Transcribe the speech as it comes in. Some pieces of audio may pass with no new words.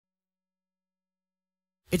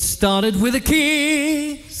It started with a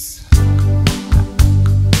kiss,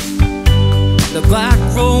 the back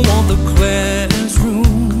row of the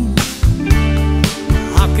classroom.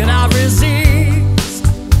 How could I resist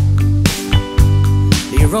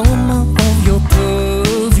the aroma of your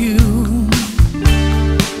perfume?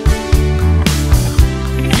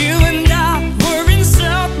 You and I were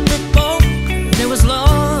inseparable. There was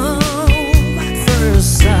love at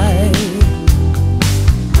first sight.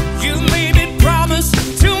 You made me promise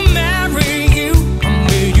to marry you. I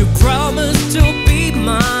made you promise to be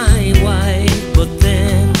my wife. But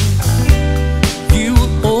then you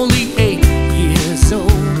were only 8 years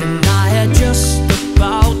old, and I had just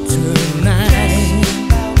about turned 9.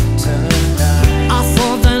 I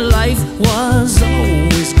thought that life was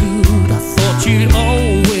always good. I thought you'd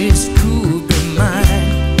always could be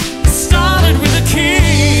mine. It started with a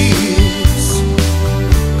kiss.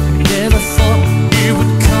 Never thought it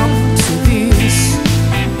would come to this.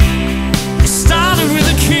 It started with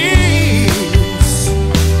a kiss.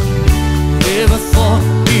 Never thought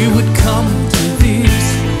it would come to this.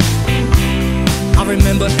 I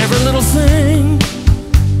remember every little thing,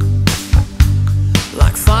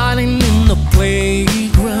 like fighting in the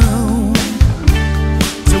playground.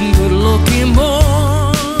 Some good-looking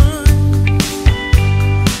boy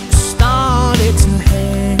started to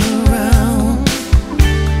hang around.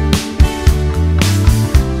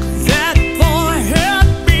 That boy hurt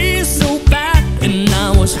me so bad, and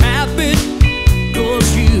I was happy 'cause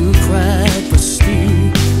you cried, but still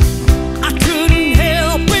I couldn't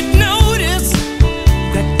help but notice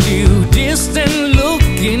that new distant look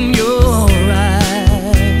in your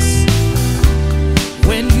eyes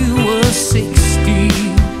when you were 16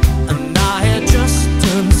 and I had just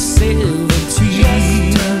turned 17.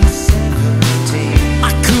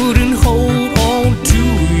 I couldn't hold on to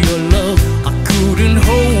your love. I couldn't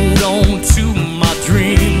hold on to my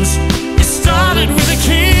dreams. It started with a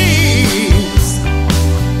kiss.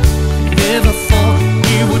 Never thought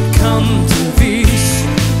it would come to this.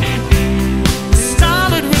 It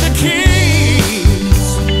started with a kiss.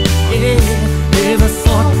 Yeah, never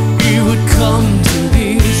thought it would come to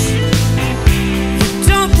this. You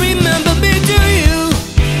don't remember me, do you?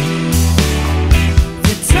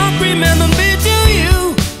 You don't remember me, do you?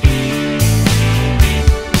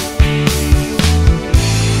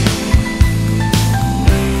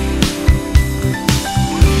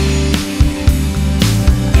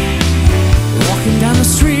 Walking down the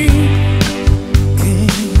street,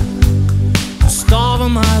 came the start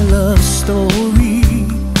of my love story,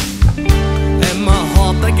 and my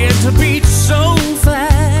heart began to beat so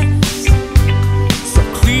fast. So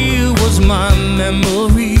clear was my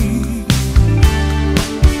memory.